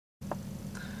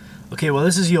Okay, well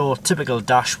this is your typical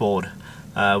dashboard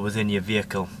within your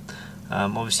vehicle.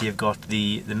 Obviously you've got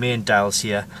the main dials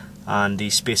here and the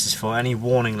spaces for any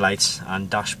warning lights and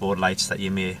dashboard lights that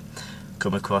you may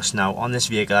come across. Now on this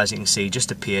vehicle, as you can see,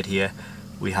 just appeared here,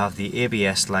 we have the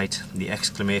ABS light, the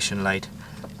exclamation light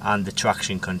and the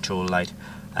traction control light,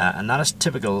 and that is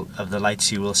typical of the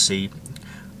lights you will see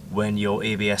when your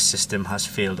ABS system has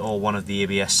failed or one of the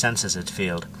ABS sensors had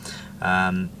failed.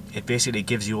 It basically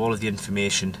gives you all of the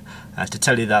information to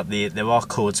tell you that there are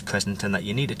codes present and that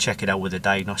you need to check it out with a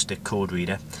diagnostic code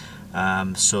reader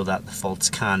so that the faults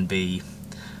can be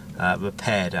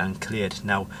repaired and cleared.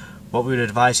 Now what we would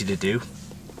advise you to do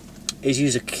is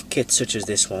use a kit such as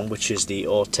this one, which is the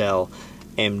Autel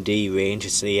MD range.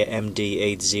 It's the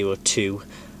MD802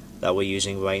 that we're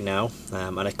using right now,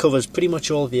 and it covers pretty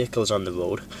much all vehicles on the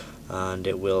road, and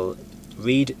it will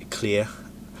read, clear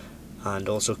and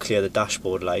also clear the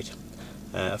dashboard light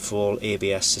for all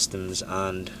ABS systems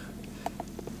and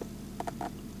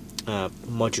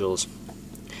modules.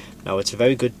 Now it's a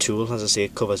very good tool. As I say,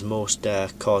 it covers most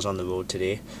cars on the road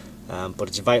today, but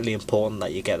it's vitally important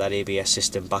that you get that ABS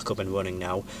system back up and running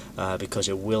now, because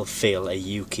it will fail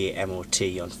a UK MOT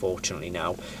unfortunately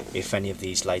now if any of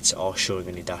these lights are showing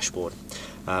on your dashboard.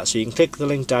 So you can click the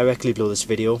link directly below this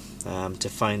video to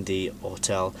find the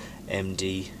Autel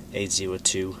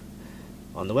MD802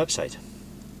 on the website.